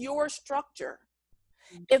 It is your structure.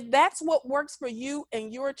 If that's what works for you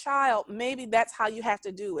and your child, maybe that's how you have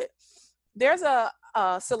to do it. There's a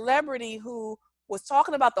celebrity who was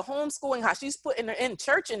talking about the homeschooling, how she's putting in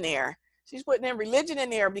church in there. She's putting in religion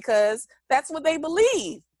in there because that's what they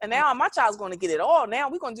believe. And now my child's going to get it all. Now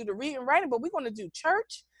we're going to do the reading and writing, but we're going to do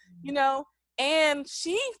church, And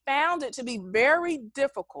she found it to be very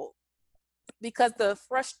difficult because the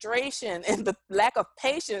frustration and the lack of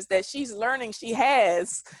patience that she's learning she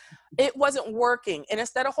has, it wasn't working. And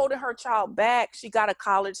instead of holding her child back, she got a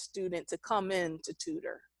college student to come in to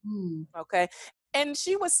tutor. Okay. And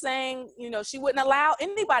she was saying, she wouldn't allow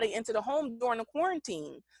anybody into the home during the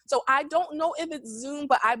quarantine. So I don't know if it's Zoom,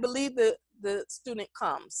 but I believe the tutor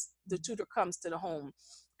comes to the home.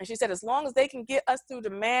 And she said, as long as they can get us through the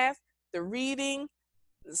math, the reading,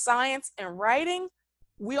 the science, and writing,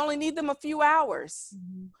 we only need them a few hours.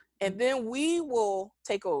 And then we will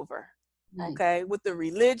take over. Nice. Okay, with the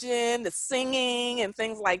religion, the singing, and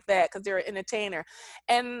things like that, because they're an entertainer.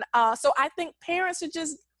 And so I think parents should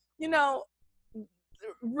just,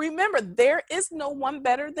 remember, there is no one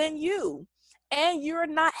better than you. And you're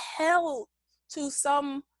not held to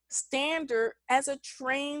some standard as a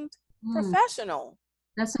trained professional.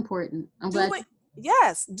 That's important. I'm glad.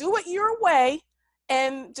 Yes, do it your way.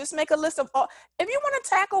 And just make a list of all. If you want to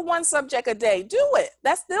tackle one subject a day, do it.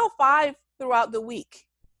 That's still 5 throughout the week.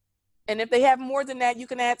 And if they have more than that, you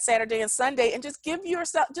can add Saturday and Sunday, and just give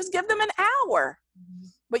them an hour.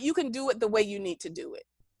 But you can do it the way you need to do it.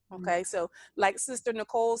 Okay. So like Sister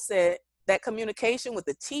Nicole said, that communication with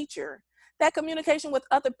the teacher, that communication with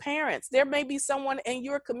other parents. There may be someone in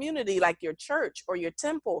your community, like your church or your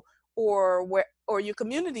temple or your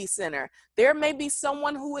community center. There may be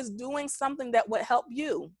someone who is doing something that would help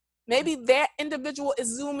you. Maybe that individual is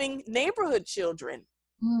Zooming neighborhood children.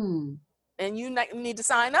 And you need to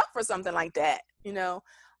sign up for something like that.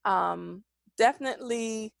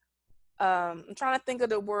 Definitely. I'm trying to think of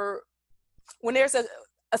the word. When there's a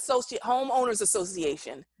homeowners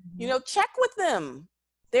association, check with them.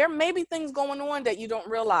 There may be things going on that you don't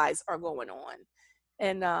realize are going on.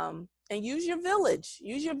 And use your village.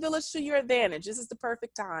 Use your village to your advantage. This is the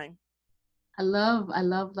perfect time. I love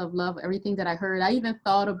everything that I heard. I even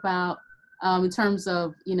thought about in terms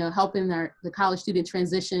of, helping the college student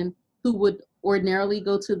transition who would ordinarily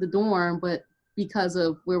go to the dorm, but because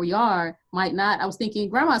of where we are, might not. I was thinking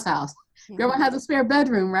grandma's house. Grandma has a spare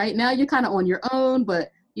bedroom, right? Now you're kind of on your own,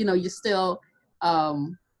 but you're still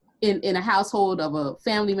in a household of a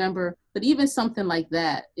family member. But even something like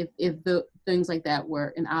that, if the things like that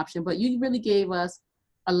were an option. But you really gave us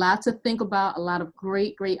a lot to think about, a lot of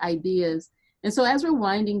great ideas. And so as we're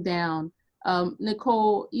winding down,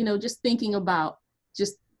 Nicole, just thinking about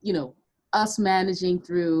us managing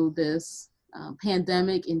through this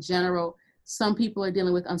pandemic in general. Some people are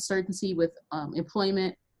dealing with uncertainty with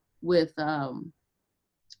employment, with the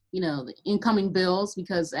incoming bills,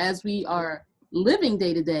 because as we are living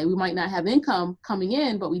day to day, we might not have income coming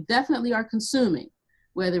in, but we definitely are consuming,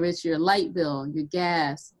 whether it's your light bill, your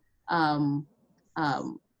gas,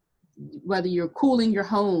 whether you're cooling your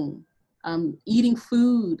home, eating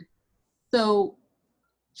food. So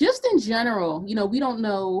just in general, we don't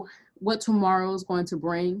know what tomorrow is going to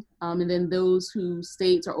bring. And then those whose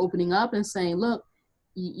states are opening up and saying, look,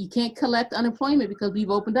 you can't collect unemployment because we've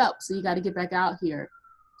opened up, so you got to get back out here.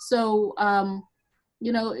 So,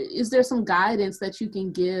 is there some guidance that you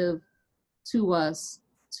can give to us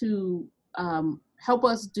to help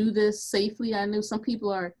us do this safely? I know some people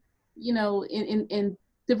are, in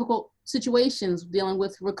difficult situations dealing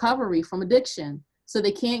with recovery from addiction, so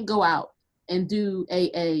they can't go out and do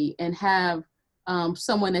AA and have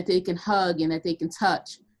someone that they can hug and that they can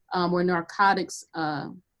touch, or Narcotics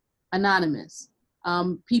Anonymous.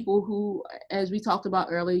 People who, as we talked about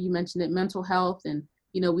earlier, you mentioned it, mental health, and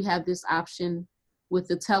we have this option with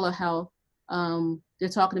the telehealth. They're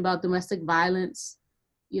talking about domestic violence,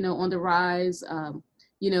 on the rise.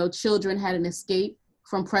 Children had an escape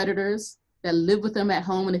from predators that lived with them at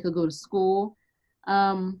home and they could go to school.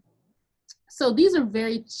 So these are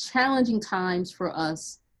very challenging times for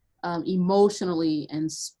us, emotionally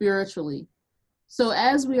and spiritually. So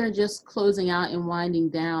as we are just closing out and winding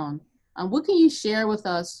down, what can you share with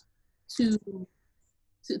us to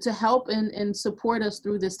help and support us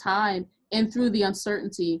through this time and through the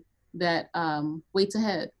uncertainty that waits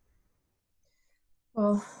ahead?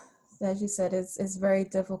 Well, as you said, it's very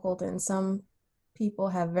difficult, and some people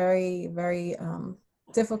have very, very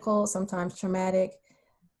difficult, sometimes traumatic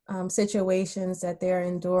situations that they're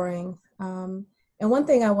enduring. And one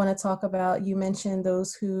thing I want to talk about, you mentioned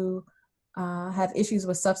those who have issues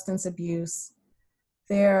with substance abuse.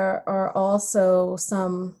 There are also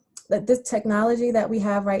this technology that we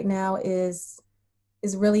have right now is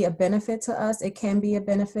really a benefit to us. It can be a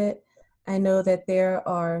benefit. I know that there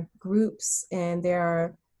are groups and there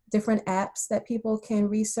are different apps that people can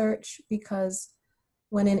research, because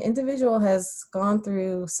when an individual has gone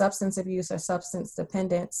through substance abuse or substance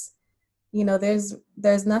dependence,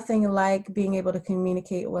 there's nothing like being able to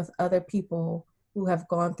communicate with other people who have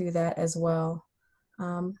gone through that as well.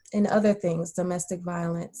 And other things, domestic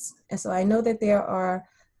violence. And so I know that there are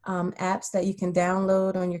apps that you can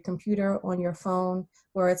download on your computer, on your phone,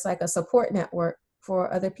 where it's like a support network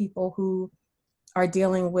for other people who are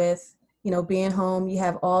dealing with, being home. You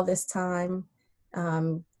have all this time.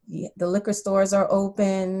 The liquor stores are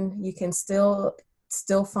open. You can still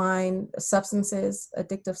find substances,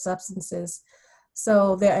 addictive substances.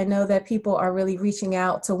 So there, I know that people are really reaching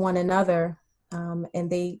out to one another, and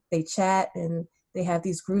they chat and they have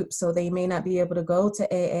these groups. So they may not be able to go to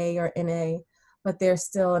AA or NA, but there's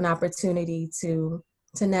still an opportunity to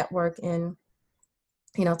network and,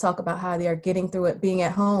 talk about how they are getting through it, being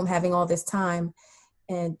at home, having all this time.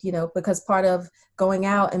 And, because part of going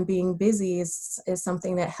out and being busy is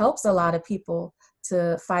something that helps a lot of people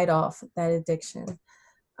to fight off that addiction.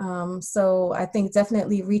 So I think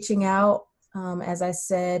definitely reaching out, as I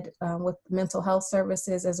said, with mental health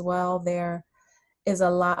services as well, there is a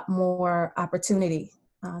lot more opportunity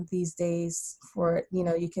these days for,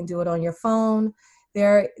 you can do it on your phone.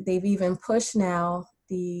 They've even pushed now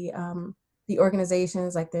the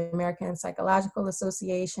organizations like the American Psychological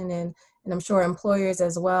Association and I'm sure employers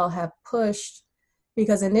as well have pushed,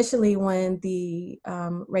 because initially when the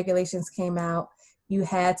regulations came out, it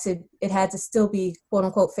had to still be quote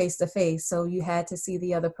unquote face to face. So you had to see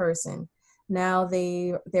the other person. Now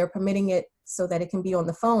they're permitting it so that it can be on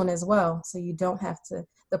the phone as well. So you don't have to,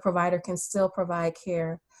 the provider can still provide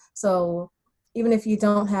care. So even if you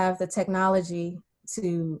don't have the technology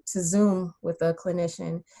to Zoom with a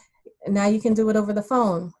clinician, now you can do it over the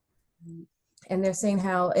phone. And they're saying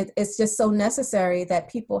how it's just so necessary that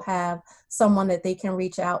people have someone that they can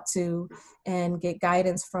reach out to and get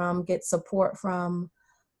guidance from, get support from.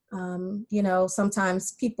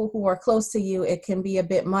 Sometimes people who are close to you, it can be a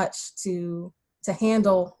bit much to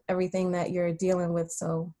handle everything that you're dealing with.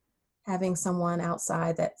 So having someone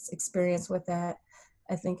outside that's experienced with that,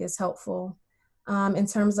 I think is helpful. In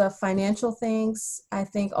terms of financial things, I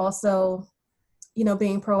think also,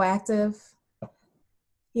 being proactive.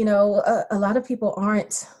 A lot of people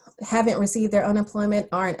haven't received their unemployment,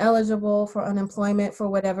 aren't eligible for unemployment for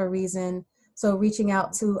whatever reason. So reaching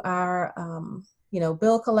out to our,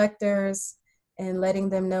 bill collectors and letting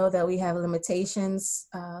them know that we have limitations.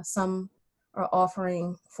 Some are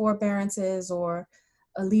offering forbearances or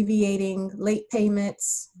alleviating late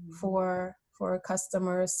payments for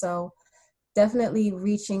customers. So definitely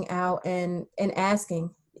reaching out and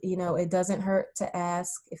asking. It doesn't hurt to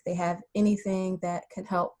ask if they have anything that can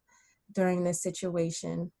help during this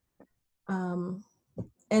situation. And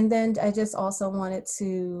then I just also wanted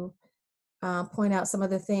to point out some of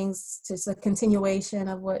the things, just a continuation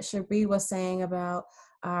of what Shabri was saying about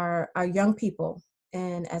our young people.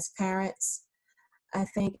 And as parents, I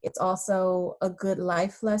think it's also a good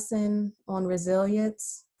life lesson on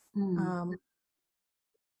resilience.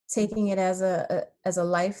 Taking it as a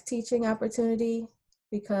life teaching opportunity,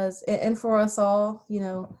 because, and for us all,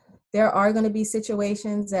 there are going to be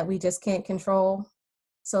situations that we just can't control.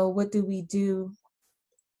 So what do we do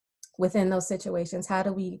within those situations? How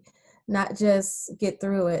do we not just get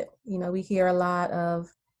through it? We hear a lot of,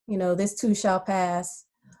 this too shall pass,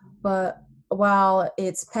 but while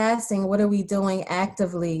it's passing, what are we doing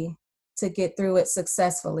actively to get through it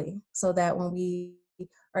successfully, so that when we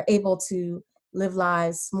are able to live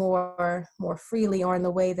lives more freely or in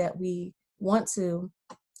the way that we want to,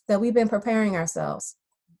 that we've been preparing ourselves,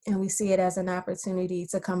 and we see it as an opportunity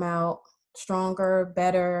to come out stronger,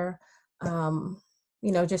 better,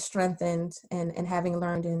 just strengthened and having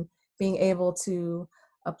learned and being able to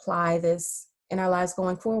apply this in our lives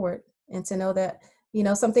going forward, and to know that,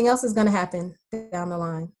 something else is going to happen down the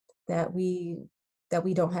line that we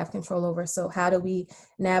don't have control over. So how do we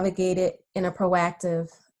navigate it in a proactive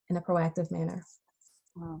manner?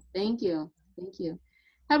 Wow, thank you.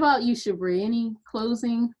 How about you, Shabri? Any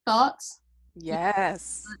closing thoughts?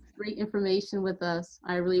 Yes. Great information with us.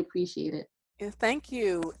 I really appreciate it. Yeah, thank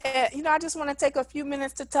you. I just want to take a few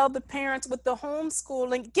minutes to tell the parents with the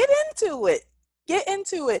homeschooling, get into it. You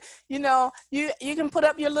can put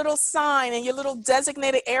up your little sign in your little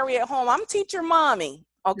designated area at home. I'm Teacher Mommy.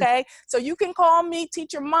 Okay, so you can call me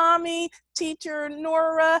Teacher Mommy, Teacher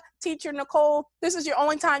Nora, Teacher Nicole. This is your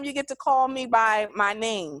only time you get to call me by my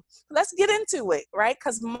name. Let's get into it, right?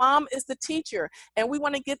 Because mom is the teacher, and we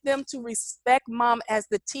want to get them to respect mom as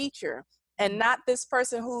the teacher, and not this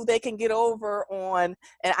person who they can get over on,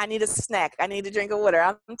 and I need a snack, I need a drink of water,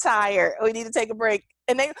 I'm tired, we need to take a break.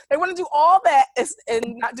 And they want to do all that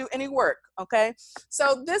and not do any work, okay?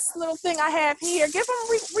 So this little thing I have here, give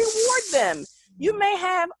them, reward them. You may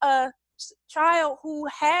have a child who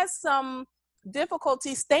has some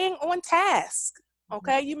difficulty staying on task.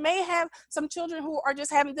 Okay, you may have some children who are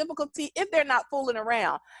just having difficulty if they're not fooling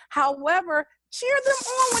around. However, cheer them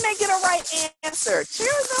on when they get a right answer. Cheer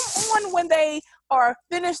them on when they are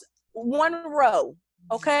finished one row.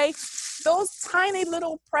 Okay, those tiny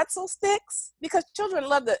little pretzel sticks, because children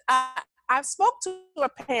love the. I spoke to a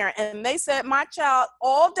parent and they said my child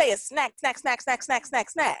all day is snack, snack, snack, snack, snack, snack,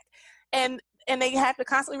 snack, and they have to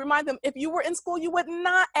constantly remind them, if you were in school, you would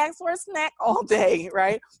not ask for a snack all day,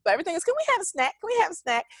 right? But everything is, can we have a snack? Can we have a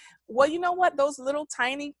snack? Well, you know what? Those little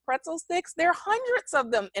tiny pretzel sticks, there are hundreds of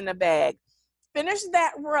them in a bag. Finish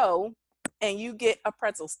that row and you get a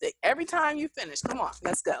pretzel stick. Every time you finish, come on,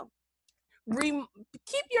 let's go.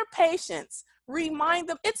 Keep your patience. Remind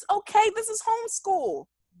them, it's okay. This is homeschool,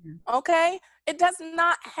 okay? It does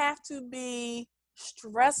not have to be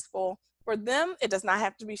stressful for them. It does not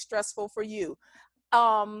have to be stressful for you.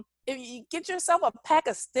 If you get yourself a pack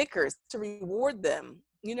of stickers to reward them,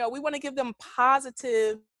 we want to give them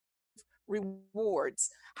positive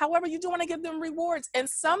rewards. However, you do want to give them rewards. And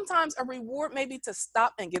sometimes a reward may be to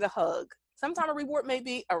stop and get a hug. Sometimes a reward may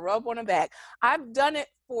be a rub on the back. I've done it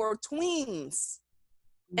for tweens.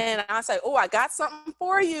 And I say, oh, I got something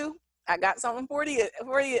for you. I got something for you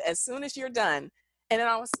as soon as you're done. And then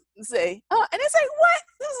I would say, oh, and they say, what?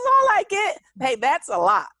 This is all I get? Hey, that's a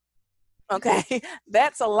lot. Okay,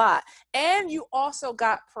 that's a lot. And you also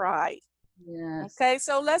got pride. Yes. Okay,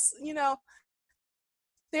 so let's,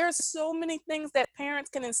 there's so many things that parents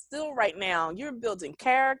can instill right now. You're building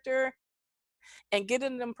character and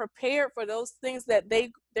getting them prepared for those things that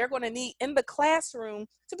they're going to need in the classroom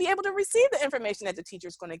to be able to receive the information that the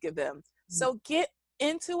teacher's going to give them. Mm-hmm. So get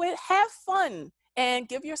into it, have fun, and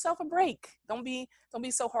give yourself a break. Don't be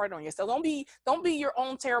so hard on yourself. Don't be your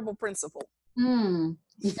own terrible principal. Yeah.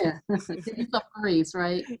 Give yourself grace,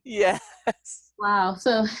 right? Yes. Wow.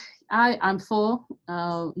 So I'm full.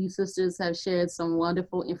 You sisters have shared some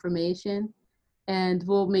wonderful information, and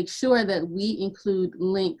we'll make sure that we include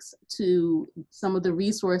links to some of the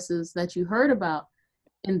resources that you heard about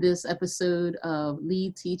in this episode of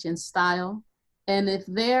Lead, Teach, and Style. And if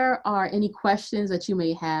there are any questions that you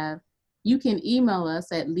may have, you can email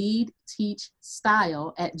us at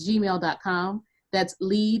leadteachstyle@gmail.com. That's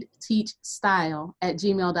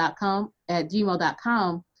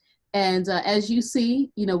leadteachstyle@gmail.com. And as you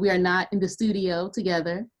see, we are not in the studio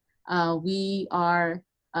together. We are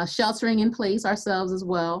sheltering in place ourselves as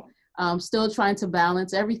well. Still trying to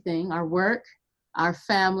balance everything, our work, our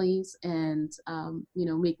families, and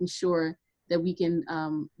making sure that we can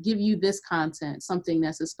give you this content, something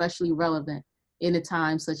that's especially relevant in a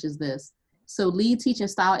time such as this. So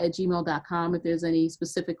leadteachingstyle@gmail.com. If there's any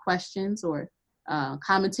specific questions or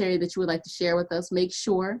commentary that you would like to share with us, make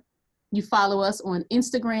sure you follow us on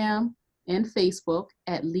Instagram and Facebook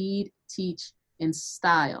at Lead, Teach, and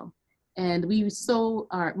Style. And we are so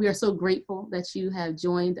grateful that you have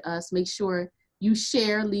joined us. Make sure you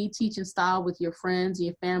share Lead, Teach, and Style with your friends and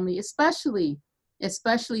your family, especially this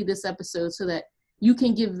episode, so that you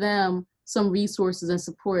can give them some resources and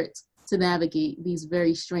support to navigate these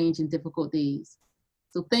very strange and difficult days.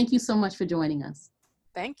 So thank you so much for joining us.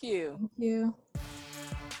 Thank you. Thank you.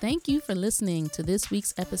 Thank you for listening to this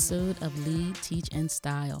week's episode of Lead, Teach, and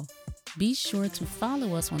Style. Be sure to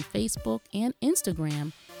follow us on Facebook and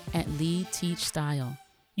Instagram at Lead, Teach, Style.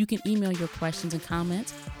 You can email your questions and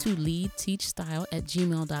comments to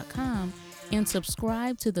leadteachstyle@gmail.com and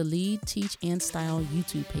subscribe to the Lead, Teach, and Style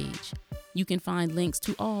YouTube page. You can find links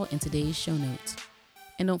to all in today's show notes.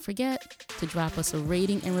 And don't forget to drop us a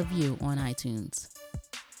rating and review on iTunes.